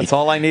 that's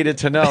all I needed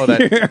to know.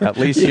 That at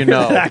least you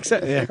know.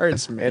 It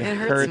hurts me. It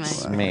hurts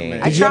hurts me.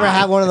 I Did you ever tried.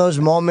 have one of those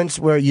moments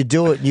where you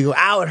do it, and you go,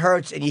 ow, it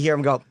hurts, and you hear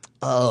him go,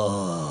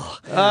 oh.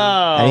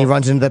 And he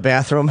runs into the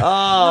bathroom,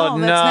 Oh,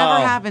 No, that's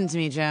never happened to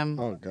me, Jim.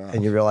 Oh, God.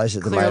 and you realize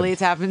that Clearly,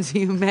 it's happened to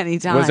you many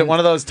times. Was it one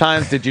of those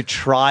times? Did you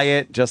try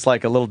it just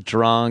like a little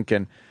drunk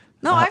and?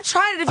 No, I've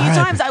tried it a few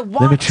times. I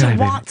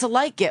want to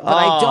like it, but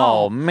I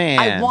Oh, don't. man.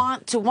 I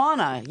want to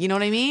wanna. You know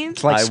what I mean?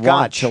 it's like I scotch.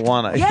 want to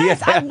wanna.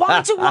 Yes, I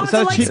want to Is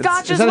that a like cheap-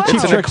 scotch is as that a well. cheap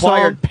It's an trick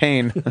acquired song?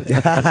 pain.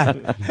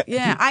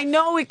 Yeah, I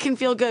know it can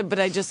feel good, but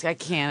I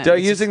can't. They're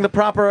It's using the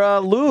proper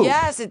lube.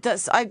 Yes, it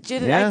does. I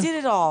did it. Yeah. I did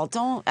it all.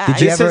 Don't. you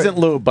This ever- isn't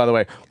lube, by the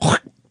way.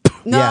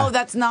 no, Yeah.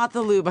 that's not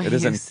the lube I It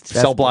isn't used.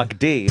 cell block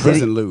D.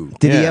 Prison lube.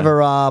 Did he Yeah.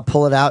 ever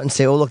pull it out and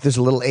say, oh, look, there's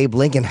a little Abe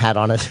Lincoln hat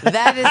on it?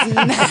 That is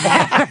never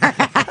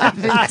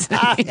happened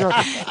to me. You're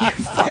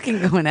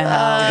fucking going to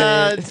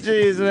hell, dude.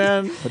 Jeez,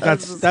 man. But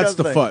that's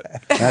the foot.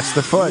 That's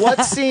the foot.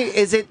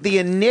 Is it the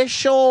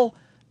initial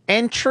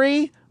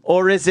entry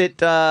or is it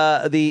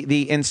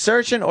the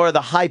insertion or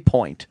the high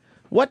point?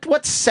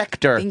 What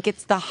sector? I think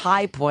it's the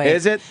high point.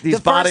 Is it? He's the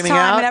first bottoming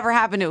time out? it ever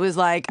happened, it was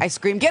like I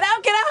screamed, "Get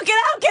out! Get out! Get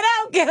out! Get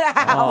out! Get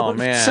out!" Oh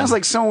man. Sounds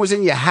like someone was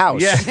in your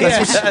house. Yeah,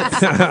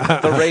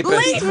 the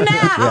rapist. Leave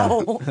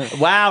now!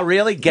 Wow,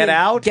 really? Get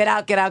out? Get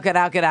out! Get out! Get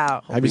out! Get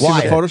out! Have you seen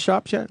the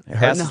Photoshops yet?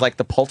 Yes, it's like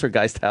the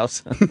poltergeist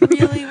house.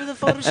 Really, with the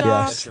Photoshop?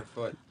 Yes.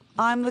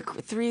 I'm the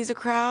three's a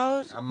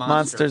crowd.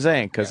 Monsters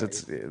Inc. Because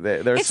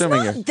they're It's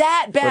assuming not you're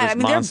that bad. What is I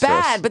mean, monstrous? they're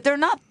bad, but they're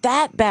not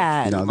that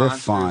bad. No, they're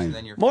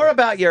fine. more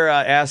about your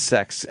ass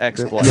sex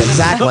exploits. Yeah,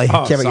 exactly.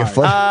 Carry your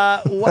foot.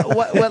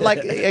 What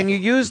like? And you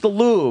use the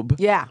lube.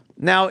 Yeah.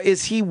 Now,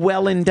 is he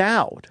well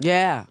endowed?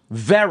 Yeah.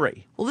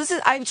 Very. Well,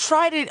 I've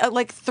tried it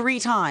like 3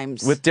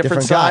 times. With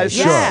different, guys. size?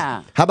 Sure.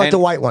 Yeah. How about And- the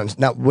white ones?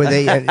 Now, were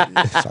they?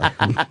 Sorry.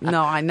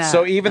 No, I know.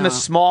 So even no. the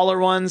smaller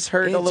ones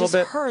hurt It a little just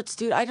bit? hurts,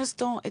 dude. I just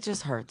don't. It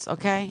just hurts.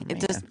 Okay.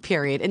 It just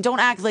period. And don't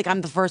act like I'm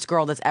the first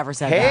girl that's ever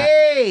said that.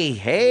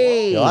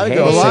 Hey, A lot of hey.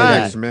 girls say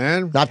Relax, that.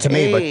 man. Not to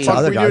me, but Hey. to What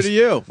other we do guys. to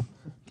you?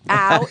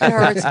 Ow! It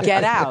hurts.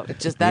 Get out.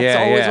 Just that's Yeah,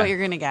 always yeah. what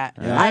you're gonna get.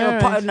 I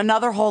have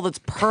another hole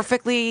that's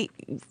perfectly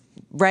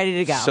ready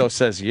to go. So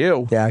says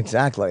you. Yeah,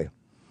 exactly.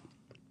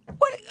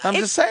 what? I'm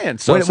It's- just saying.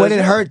 So When says it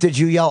you. hurt, did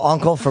you yell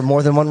uncle for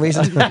more than one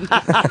reason?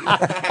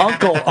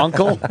 Uncle.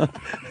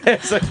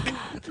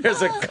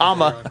 There's a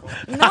comma.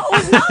 No,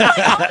 it's not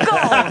my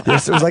uncle.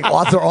 Yes, it was like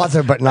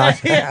author, but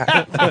not. Do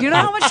you know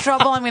how much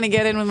trouble I'm gonna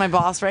get in with my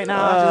boss right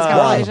now after this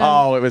conversation?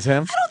 Oh, it was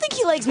him? I don't think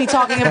he likes me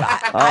talking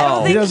about. I don't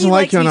think He doesn't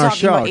like likes you on me our talking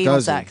show, about anal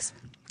does he? sex.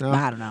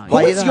 I don't know. Who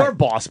Why is you your not?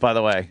 boss, by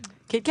the way?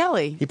 Kid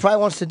Kelly. He probably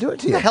wants to do it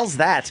to Who you. the hell's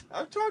that?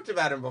 I've talked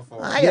about him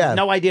before. I Yeah. have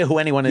no idea who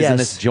anyone is in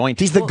this joint.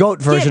 He's the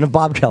goat version yeah. of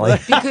Bob Kelly.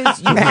 Because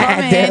you come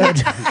in,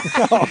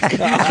 you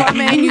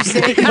come in, you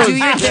sit, you do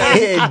your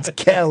thing, Kid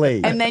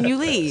Kelly. and then you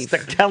leave. the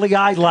Kelly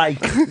I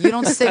like. You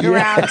don't stick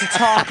around to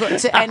talk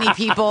to any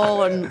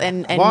people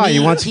and Why? meet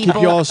You want to keep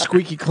people. you all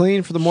squeaky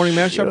clean for the Morning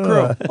Mashup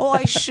crew? Oh,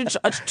 I should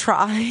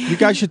try. You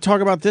guys should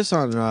talk about this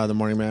on the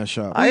Morning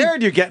Mashup. I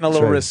heard you getting a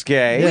little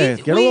risque. Yeah,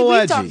 get a little we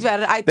edgy. talked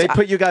about it. They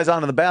put you guys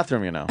on in the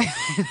bathroom, you know.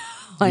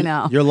 I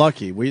know. You're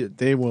lucky.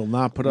 They will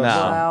not put us.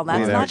 No. Well,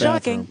 that's We not don't.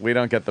 shocking. We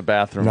don't get the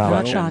bathroom. No. Not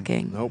fucking-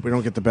 shocking. Nope, we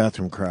don't get the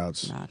bathroom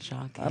crowds. Not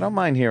shocking. I don't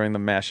mind hearing the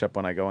mashup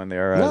when I go in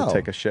there No. to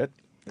take a shit.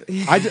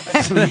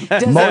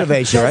 Does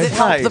Motivate you, Does right? it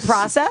help Nice. the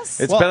process?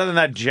 It's better than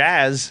that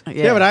jazz.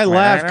 Yeah, but I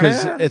laugh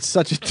because it's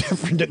such a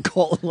different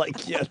Nicole.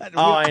 Like, yeah,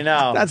 Oh, I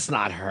know. that's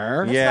not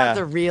her. That's yeah. not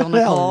the real Hell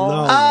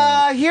Nicole.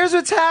 no. Here's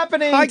what's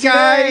happening. Hi, today.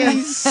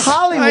 guys.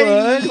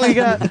 Hollywood. We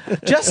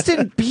got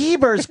Justin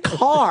Bieber's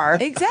car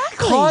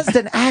Exactly. caused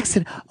an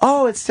accident.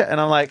 Oh, it's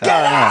and I'm like, get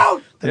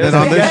out. And then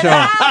on this show,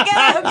 Get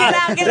out,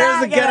 get There's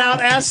out, the get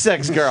out ass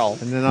sex girl,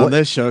 and then on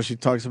this show, she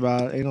talks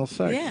about anal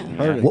sex. Yeah.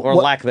 Heard it. or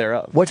lack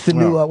thereof. What's the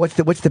new? What's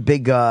the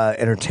big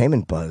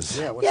entertainment buzz?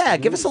 Yeah,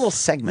 give us a little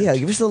segment. Yeah,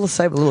 give us a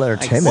little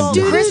entertainment. Well,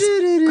 buzz.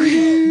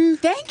 Chris,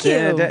 thank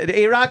you.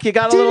 Iraq, you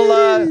got a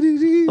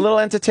little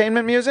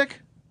entertainment music?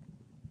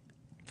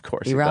 Of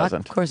course he Iraq?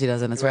 doesn't. Of course he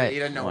doesn't. That's right. You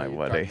don't know Why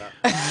what would you're he?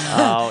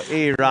 Oh,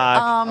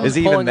 Iraq. Is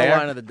he even Pulling the line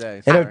there? of the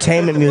day.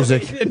 Entertainment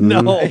music.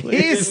 No,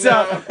 He's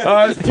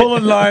I was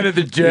pulling line of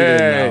the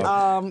day.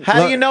 How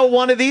do you know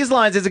one of these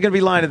lines is going to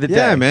be line of the day?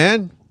 yeah,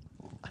 man.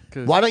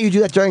 Why don't you do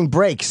that during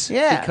breaks?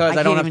 Yeah. Because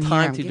I I don't can't have even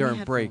time hear him. to Give me during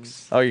headphones.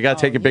 breaks. Oh, you got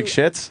to take your big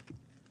shits?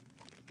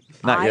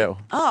 Not you.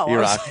 Oh,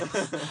 Iraq. I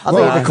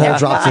think Nicole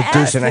drops a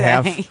deuce and a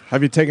half.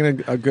 Have you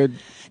taken a good?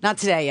 Not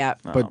today yet.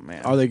 But Oh,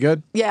 man. are they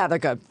good? Yeah, they're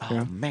good.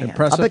 Oh, man. I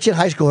Impressive. bet you in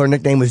high school her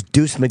nickname was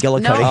Deuce No,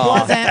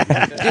 McGillicuddy. it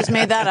wasn't. Just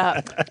made that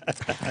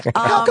up.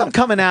 How come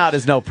coming out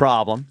is no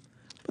problem,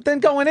 but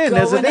then going in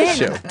is an Going in.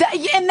 issue?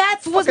 And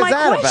that was Fuck is my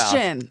that about?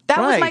 question. That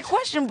was my Right.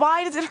 question.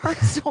 Why does it hurt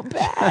so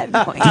bad?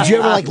 Did you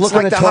ever look It's in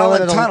like the the toilet?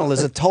 Holland at the- Tunnel.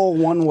 There's a toll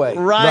one way.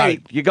 Right.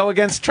 You go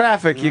against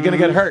traffic, you're going to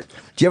get hurt.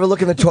 Do you ever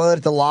look in the toilet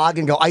at the log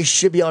and go, I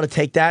should be able to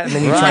take that, and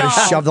then you try to No,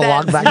 shove the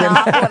log that's back in?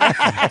 not what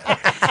I-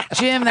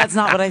 Jim, that's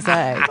not what I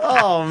say.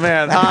 Oh,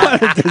 man.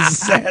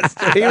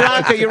 Disaster.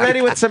 Iraq, are you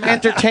ready with some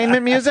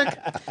entertainment music?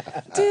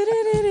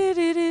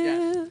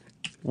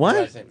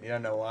 What? You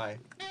don't know why.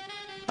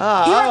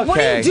 Oh, okay. What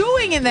are you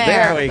doing in there?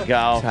 There we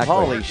go.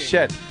 Holy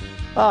shit.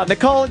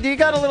 Nicole, you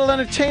got a little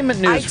entertainment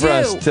news I for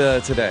us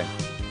do. today.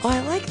 Oh, I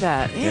like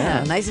that. Yeah,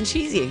 Yeah. nice and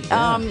cheesy.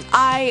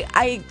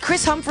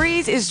 Chris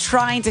Humphries is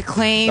trying to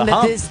claim The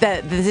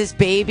that hump. this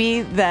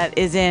baby that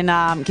is in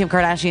Kim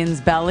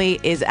Kardashian's belly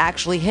is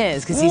actually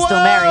his because he's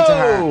still married to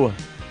her. Whoa!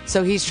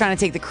 So he's trying to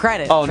take the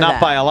credit. Oh, for not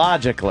that.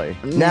 biologically.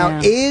 Now,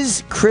 Yeah.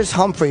 is Chris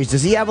Humphries,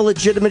 does he have a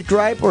legitimate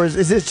gripe, or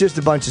is this just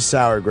a bunch of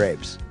sour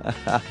grapes?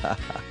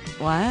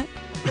 What?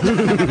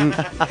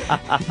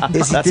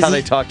 That's how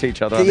they talk to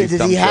each other on these Does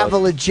dumb he have a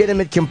shows.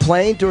 legitimate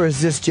complaint, or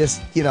is this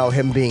just,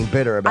 him being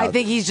bitter about I it?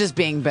 think he's just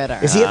being bitter.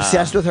 Is he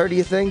obsessed with her, do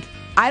you think?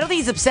 I don't think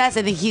he's obsessed.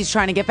 I think he's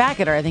trying to get back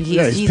at her. I think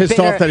he's pissed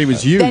bitter off that he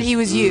was used. That he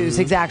was used,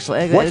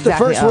 exactly. What's the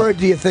exactly. first word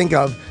do you think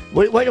of?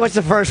 What's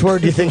the first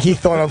word do you think he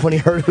thought of when he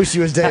heard who she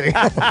was dating?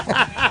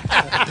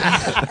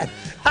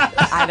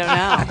 I don't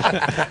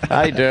know.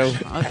 I do.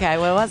 Okay,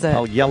 what was it?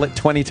 I'll yell it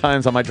 20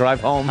 times on my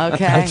drive home. Okay.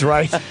 That's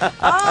right.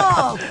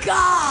 Oh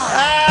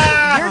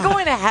God! You're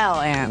going to hell,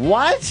 Ann.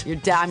 What? You're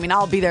down. I mean,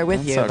 I'll be there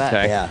with you, but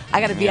okay. Yeah.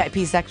 I got a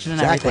VIP section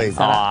and Exactly. everything.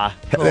 set up. Aw.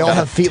 They all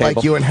have feet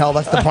like you in hell.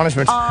 That's the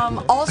punishment.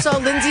 Also,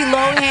 Lindsay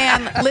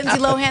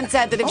Lohan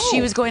said that if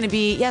she was going to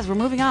be, yes, we're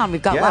moving on.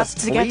 We've got Yes, lots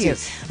to get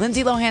please. to.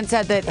 Lindsay Lohan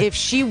said that if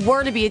she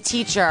were to be a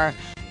teacher,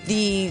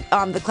 the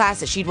class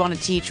that she'd want to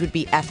teach would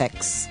be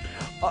ethics.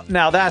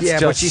 Now that's Yeah,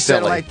 just but she said it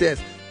silly. like this.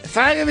 If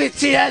I'm going to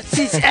teach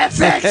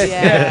ethics,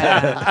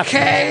 Yeah.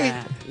 okay?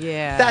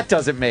 Yeah. That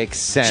doesn't make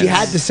sense. She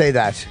had to say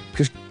that.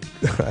 Because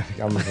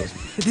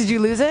Did you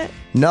lose it?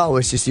 no,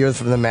 it's just you're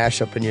from the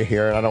mashup and you're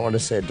here, and I don't want to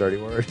say a dirty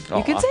word.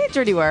 You can say a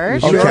dirty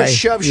word. Okay. Sure,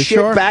 shove You shit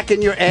sure? back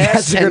in your ass,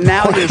 That's a good and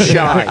now point. you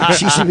shine.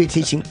 She should be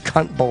teaching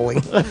cunt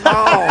bowling.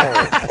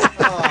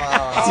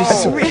 You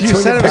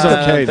said it was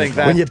okay. think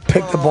that- When you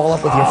pick the ball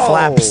up with your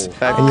flaps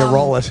and you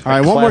roll it. All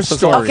right, one more Class was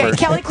story. Okay,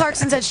 Kelly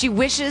Clarkson said she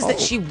wishes that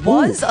she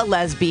was a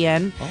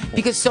lesbian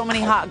because so many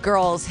hot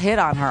girls hit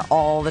on her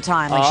all the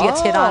time. Like she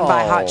gets hit on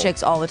by hot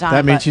chicks all the time.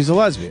 That means but- she's a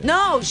lesbian.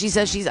 No, she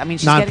says she's Not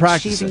she's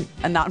practicing.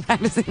 a not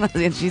practicing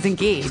lesbian. She's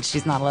engaged.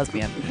 She's not a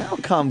lesbian. How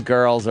come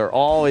girls are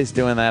always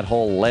doing that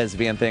whole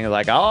lesbian thing?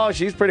 Like, oh,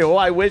 she's pretty. Oh,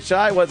 I wish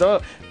I was.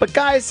 Oh, but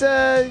guys,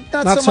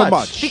 not so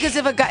much. Because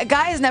if a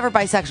guy is never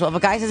bisexual. If a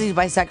guy says he's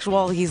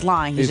bisexual, he's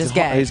lying. He's just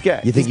gay. He's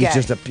gay. You think He's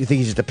he's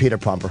gay. just a Peter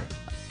Pumper?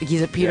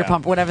 He's a Peter Yeah.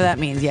 Pumper, whatever that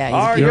means. Yeah, he's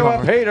Are a Peter you a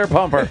Pumper. Peter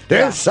Pumper?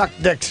 They suck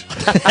dicks.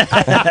 All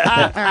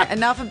right,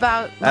 enough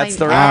about That's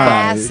my the wrap.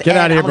 ass. Get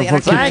out of and here all the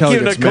before Kim entertainment Thank you,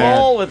 Kelly gets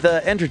Nicole, with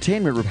the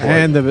entertainment report.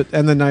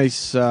 and the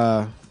nice.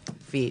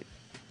 feet.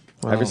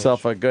 Have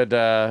yourself a good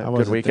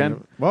wasn't weekend.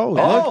 thinking- Whoa!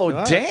 Oh,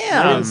 look.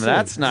 damn!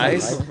 That's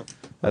nice.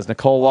 As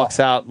Nicole walks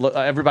out, look,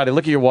 everybody,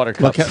 look at your water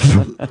cup. Look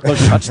at-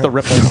 Touch the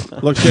ripples.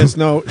 Look, she has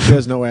no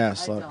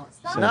ass. Look.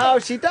 No,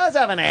 she does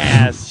have an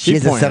ass. She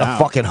has a pointed set of out.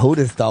 fucking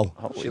hooters, though.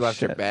 She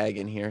left her bag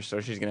in here, so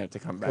she's gonna have to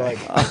come back.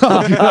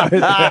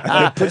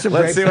 Let's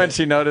see when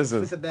she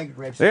notices. a bag of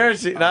grapes. There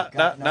she. No,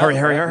 Hurry,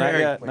 hurry, not hurry.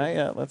 Yet, not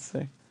yet. Let's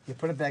see. You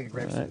put a bag of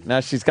grapes. Now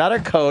she's got her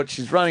coat.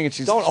 She's running, and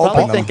she's Don't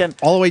probably open them. thinking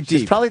All the way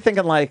She's deep. probably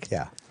thinking like,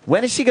 Yeah.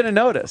 when is she going to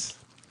notice?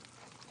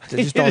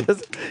 They just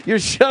don't. You're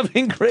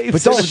shoving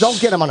grapes. But don't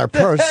get them on her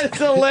purse. That's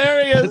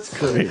hilarious.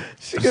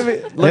 She could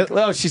be, look,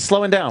 oh, she's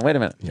slowing down. Wait a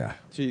minute. Yeah.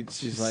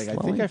 She's like, I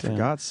think I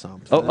forgot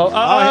something.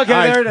 Oh,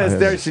 okay, there it is.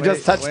 There, she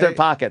just touched their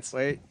pockets.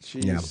 Wait,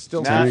 she's Yeah.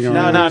 still.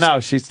 No.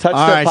 She's touched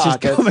All their right, she's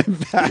pockets. coming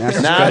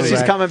back. Now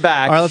she's coming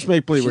back. All right, let's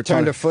make believe She we're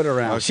turned her talking. foot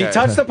around. She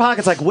touched the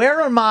pockets, like, where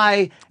are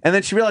my? And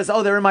then she realized,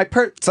 oh, they're in my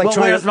purse. It's like well,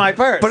 trying where's to- my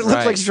purse? But it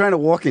looks like she's trying to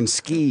walk in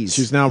skis.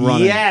 She's now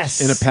running. Yes.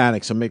 In a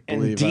panic. So make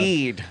believe.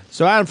 Indeed.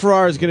 So Adam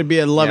Ferrara is going to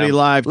be at Levity Yeah.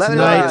 Live Levity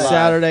tonight, Live.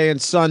 Saturday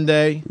and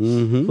Sunday.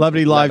 LevityLive.com.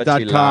 Levity Live.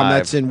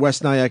 That's in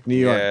West Nyack, New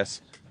York.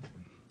 Yes.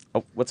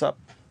 Oh, what's up?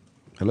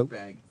 Hello.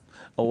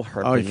 Oh,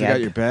 her Oh, you bag.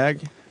 forgot your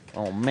bag?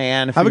 Oh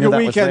man. If Have a we knew good that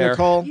was weekend, there.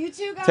 Nicole. You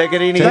two guys. Take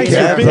it easy. Thanks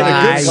care. for being a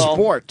Bye. good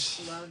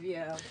sport. Love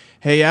you.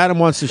 Hey, Adam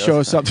wants to show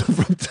us something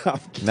from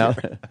Top Gear. No,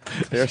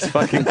 there's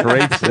fucking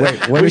grapes.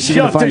 Wait, where we is she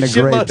gonna shoved find a the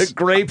shitload grapes? of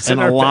grapes And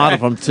in a her lot bag.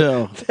 of them,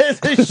 too. There's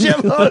a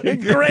shitload of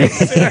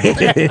grapes in her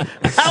bag.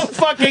 How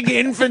fucking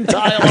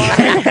infantile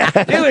are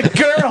you? You're a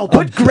girl.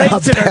 Put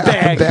grapes in her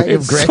bag. bag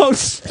of It's grapes. so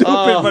stupid,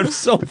 but it's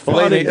so Believe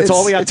funny. me, it's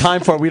all we have time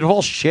for. We'd have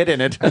all shit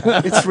in it.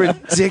 It's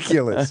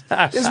ridiculous.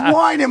 There's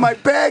wine in my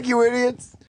bag, you idiots.